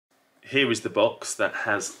Here is the box that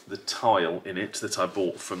has the tile in it that I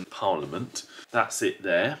bought from Parliament. That's it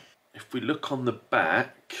there. If we look on the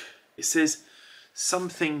back, it says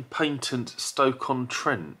something patent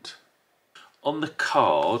Stoke-on-Trent. On the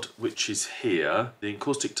card, which is here, the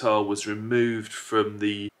encaustic tile was removed from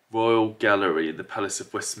the Royal Gallery in the Palace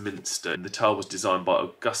of Westminster. The tile was designed by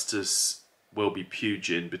Augustus Welby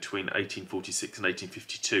Pugin between 1846 and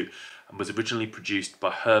 1852 and was originally produced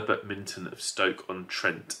by Herbert Minton of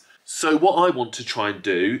Stoke-on-Trent. So what I want to try and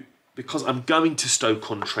do, because I'm going to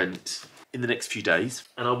Stoke-on-Trent in the next few days,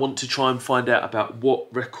 and I want to try and find out about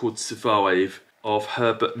what records survive of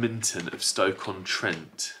Herbert Minton of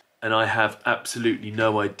Stoke-on-Trent. And I have absolutely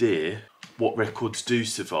no idea what records do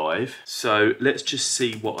survive. So let's just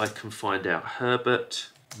see what I can find out. Herbert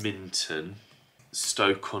Minton,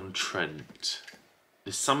 Stoke-on-Trent.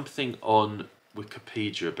 There's something on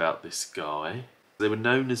Wikipedia about this guy. They were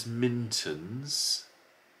known as Mintons.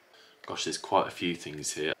 Gosh, there's quite a few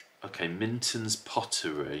things here. Okay, Minton's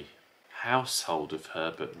pottery. Household of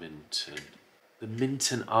Herbert Minton. The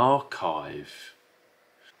Minton Archive.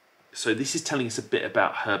 So this is telling us a bit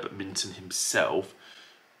about Herbert Minton himself.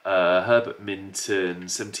 Herbert Minton,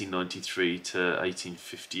 1793 to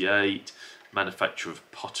 1858, manufacturer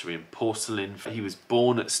of pottery and porcelain. He was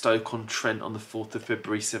born at Stoke-on-Trent on the 4th of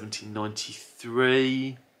February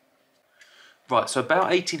 1793. Right, so about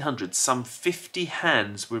 1800, some 50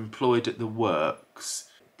 hands were employed at the works,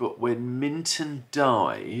 but when Minton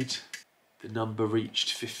died, the number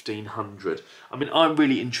reached 1,500. I mean, I'm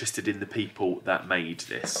really interested in the people that made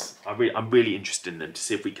this. I'm really interested in them to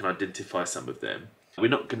see if we can identify some of them. We're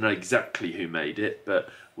not going to know exactly who made it, but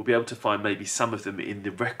we'll be able to find maybe some of them in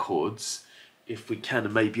the records, if we can,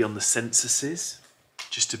 and maybe on the censuses,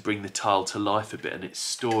 just to bring the tile to life a bit and its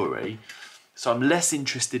story. So I'm less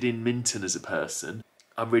interested in Minton as a person.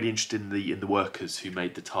 I'm really interested in the workers who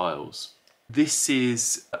made the tiles. This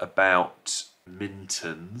is about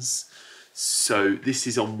Mintons. So this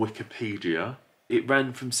is on Wikipedia. It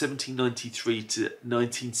ran from 1793 to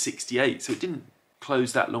 1968, so it didn't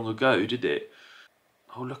close that long ago, did it?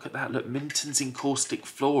 Oh, look at that. Look, Minton's encaustic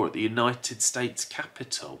floor at the United States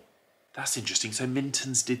Capitol. That's interesting. So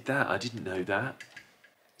Mintons did that. I didn't know that.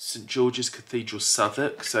 St George's Cathedral,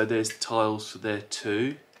 Southwark. So there's tiles for there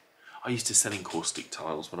too. I used to sell encaustic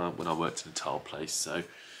tiles when I worked in a tile place, so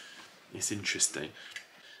it's interesting.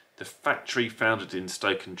 The factory founded in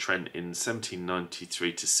Stoke-on-Trent in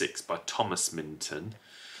 1793 to 6 by Thomas Minton,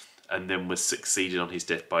 and then was succeeded on his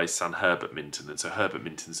death by his son Herbert Minton. And so Herbert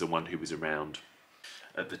Minton's the one who was around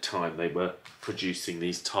at the time they were producing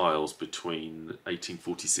these tiles between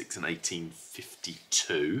 1846 and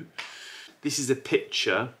 1852. This is a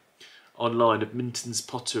picture online of Minton's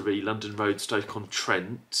Pottery, London Road,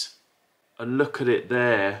 Stoke-on-Trent. And look at it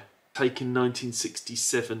there, taken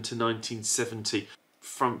 1967 to 1970.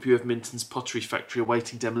 Front view of Minton's pottery factory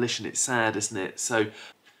awaiting demolition. It's sad, isn't it? So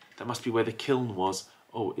that must be where the kiln was.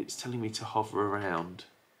 Oh, it's telling me to hover around.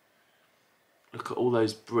 Look at all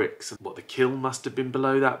those bricks. What, the kiln must have been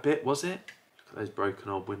below that bit, was it? Look at those broken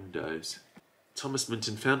old windows. Thomas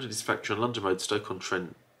Minton founded his factory on London Road,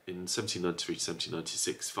 Stoke-on-Trent in 1793 to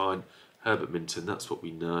 1796. Fine. Herbert Minton, that's what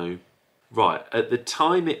we know. Right, at the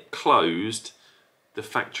time it closed, the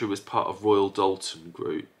factory was part of Royal Doulton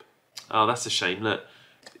Group. Oh, that's a shame. Look,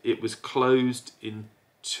 it was closed in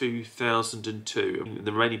 2002. And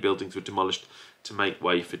the remaining buildings were demolished to make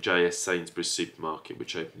way for J.S. Sainsbury's supermarket,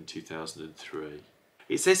 which opened in 2003.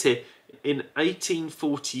 It says here, in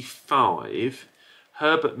 1845,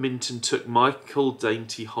 Herbert Minton took Michael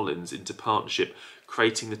Dainty Hollins into partnership,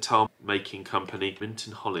 creating the tile-making company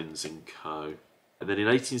Minton Hollins & Co. And then in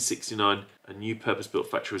 1869, a new purpose-built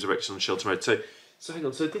factory was erected on Shelton Road. So hang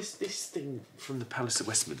on, so this thing from the Palace of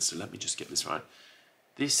Westminster, let me just get this right.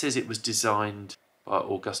 This says it was designed by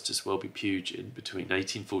Augustus Welby Pugin between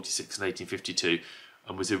 1846 and 1852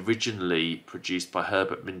 and was originally produced by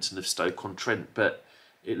Herbert Minton of Stoke-on-Trent. But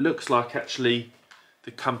it looks like actually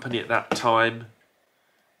the company at that time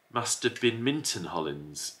must have been Minton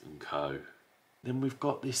Hollins & Co. Then we've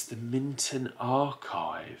got the Minton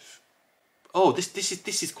Archive. Oh, this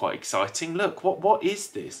is quite exciting. Look, what is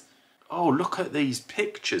this? Oh, look at these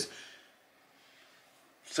pictures.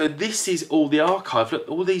 So this is all the archive. Look,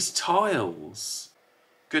 all these tiles.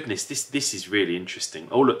 Goodness, this is really interesting.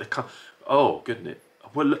 Oh, look, oh, goodness.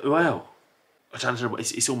 Well, I don't know.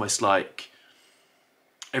 It's almost like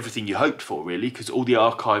everything you hoped for, really, because all the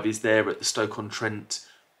archive is there at the Stoke-on-Trent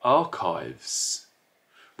archives.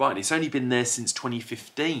 Right, and it's only been there since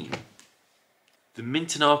 2015. The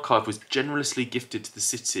Minton Archive was generously gifted to the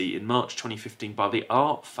city in March 2015 by the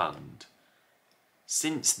Art Fund.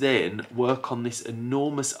 Since then, work on this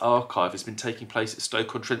enormous archive has been taking place at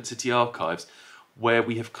Stoke-on-Trent City Archives, where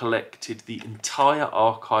we have collected the entire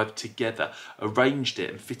archive together, arranged it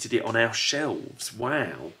and fitted it on our shelves.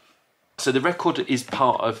 Wow. So the record is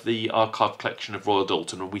part of the archive collection of Royal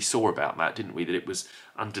Doulton, and we saw about that, didn't we, that it was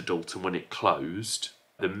under Doulton when it closed.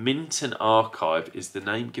 The Minton Archive is the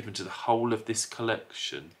name given to the whole of this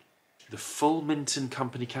collection. The full Minton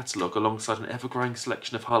Company catalogue, alongside an ever-growing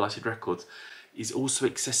selection of highlighted records, is also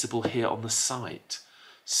accessible here on the site.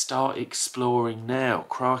 Start exploring now.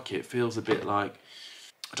 Crikey, it feels a bit like,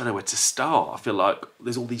 I don't know where to start. I feel like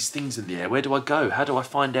there's all these things in the air. Where do I go? How do I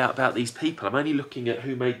find out about these people? I'm only looking at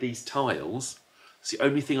who made these tiles. It's the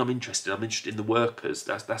only thing I'm interested in. I'm interested in the workers.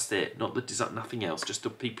 That's it. Not the design, nothing else. Just the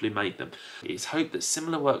people who made them. It's hoped that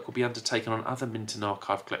similar work will be undertaken on other Minton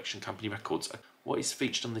Archive Collection Company records. What is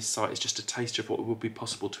featured on this site is just a taster of what will be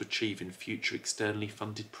possible to achieve in future externally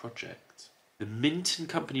funded projects. The Minton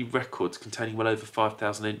Company records, containing well over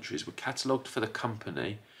 5,000 entries, were catalogued for the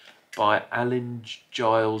company by Alan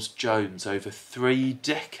Giles Jones over 3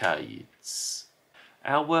 decades.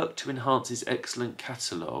 Our work to enhance his excellent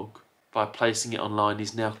catalogue by placing it online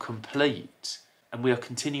is now complete, and we are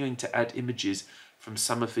continuing to add images from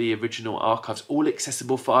some of the original archives, all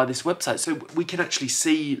accessible via this website. So we can actually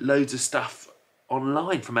see loads of stuff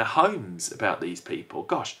online from our homes about these people.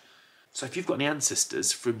 Gosh. So if you've got any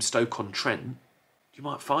ancestors from Stoke-on-Trent, you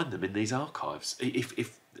might find them in these archives.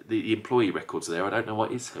 If the employee records are there, I don't know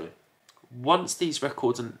what is here. Once these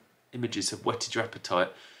records and images have whetted your appetite,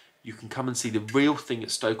 you can come and see the real thing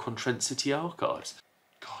at Stoke-on-Trent City Archives.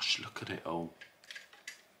 Gosh, look at it all.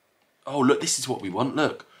 Oh, look, this is what we want,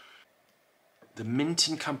 look. The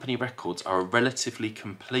Minton Company records are a relatively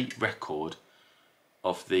complete record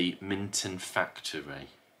of the Minton factory.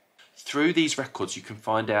 Through these records, you can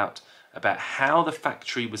find out about how the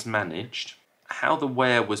factory was managed, how the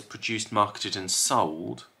ware was produced, marketed and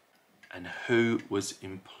sold, and who was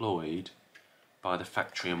employed by the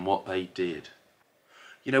factory and what they did.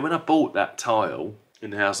 You know, when I bought that tile in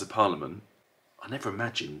the House of Parliament, I never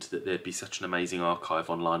imagined that there'd be such an amazing archive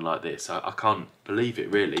online like this. I can't believe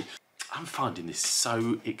it, really. I'm finding this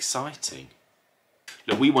so exciting.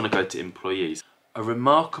 Look, we want to go to employees. A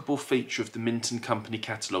remarkable feature of the Minton Company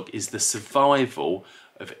catalogue is the survival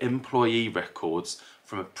of employee records,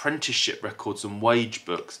 from apprenticeship records and wage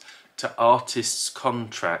books to artists'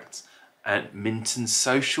 contracts and Minton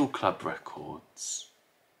Social Club records.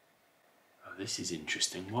 Oh, this is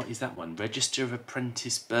interesting. What is that one? Register of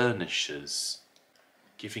Apprentice Burnishers,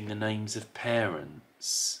 giving the names of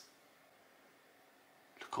parents.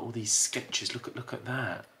 Look at all these sketches. Look at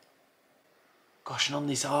that. Gosh, and on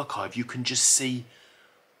this archive you can just see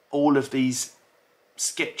all of these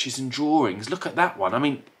sketches and drawings. Look at that one. I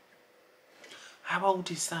mean, how old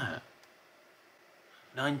is that?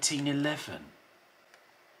 1911.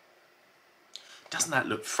 Doesn't that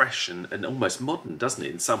look fresh and almost modern, doesn't it,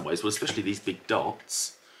 in some ways? Well, especially these big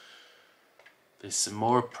dots. There's some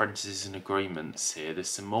more apprentices and agreements here. There's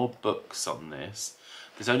some more books on this.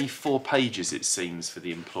 There's only 4 pages, it seems, for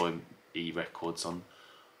the employee records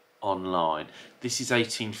online. This is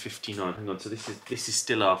 1859. Hang on, so this is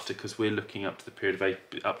still after, because we're looking up to the period of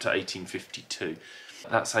up to 1852.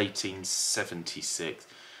 That's 1876.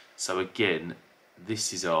 So again,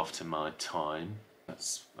 this is after my time.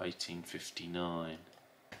 That's 1859.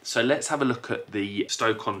 So let's have a look at the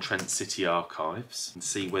Stoke-on-Trent City Archives and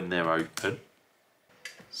see when they're open.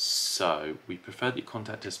 So we prefer that you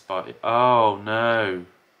contact us by... Oh no.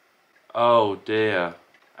 Oh dear.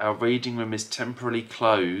 Our reading room is temporarily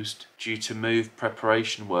closed due to move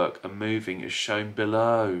preparation work and moving as shown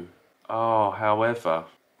below. Oh, however,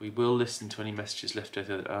 we will listen to any messages left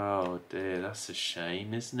over. Oh dear, that's a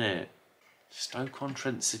shame, isn't it?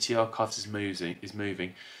 Stoke-on-Trent City Archives is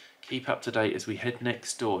moving. Keep up to date as we head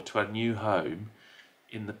next door to our new home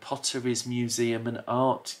in the Potteries Museum and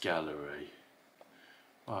Art Gallery.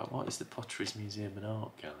 Right, what is the Potteries Museum and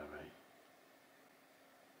Art Gallery?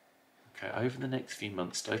 Okay, over the next few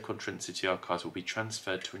months, Stoke-on-Trent City Archives will be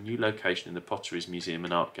transferred to a new location in the Potteries Museum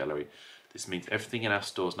and Art Gallery. This means everything in our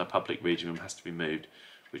stores and our public reading room has to be moved,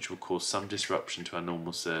 which will cause some disruption to our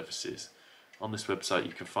normal services. On this website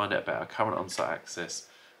you can find out about our current on-site access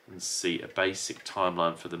and see a basic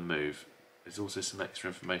timeline for the move. There's also some extra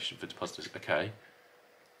information for depositors. Okay,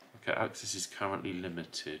 access is currently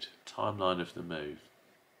limited. Timeline of the move.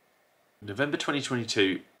 November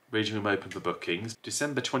 2022, reading room open for bookings.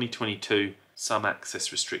 December 2022, some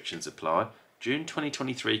access restrictions apply. June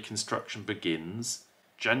 2023, construction begins.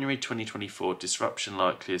 January 2024, disruption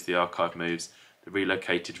likely as the archive moves. The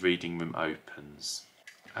relocated reading room opens.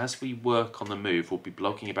 As we work on the move, we'll be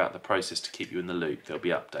blogging about the process to keep you in the loop. There'll be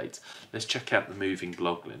updates. Let's check out the moving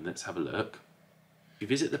blog link. Let's have a look. If you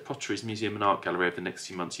visit the Potteries Museum and Art Gallery over the next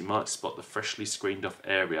few months, you might spot the freshly screened off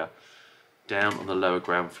area down on the lower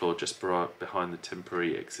ground floor just behind the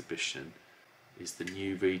temporary exhibition is the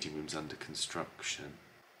new reading rooms under construction.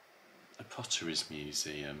 The Potteries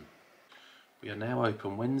Museum. We are now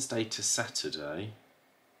open Wednesday to Saturday,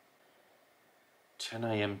 10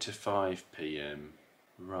 AM to 5 PM.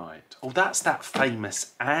 Right. Oh, that's that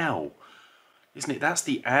famous owl, isn't it? That's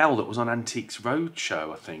the owl that was on Antiques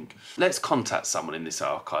Roadshow, I think. Let's contact someone in this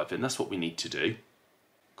archive, and that's what we need to do.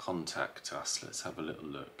 Contact us. Let's have a little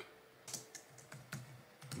look.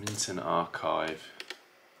 Minton Archive,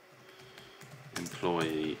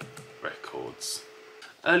 employee records.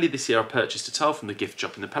 Earlier this year I purchased a tile from the gift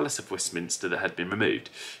shop in the Palace of Westminster that had been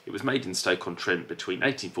removed. It was made in Stoke-on-Trent between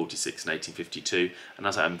 1846 and 1852, and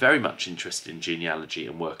as I am very much interested in genealogy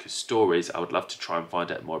and workers' stories, I would love to try and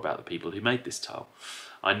find out more about the people who made this tile.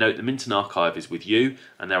 I note the Minton Archive is with you,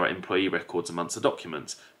 and there are employee records amongst the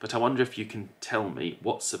documents, but I wonder if you can tell me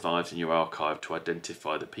what survives in your archive to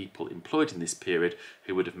identify the people employed in this period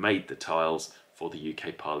who would have made the tiles for the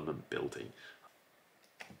UK Parliament building.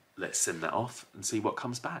 Let's send that off and see what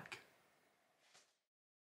comes back.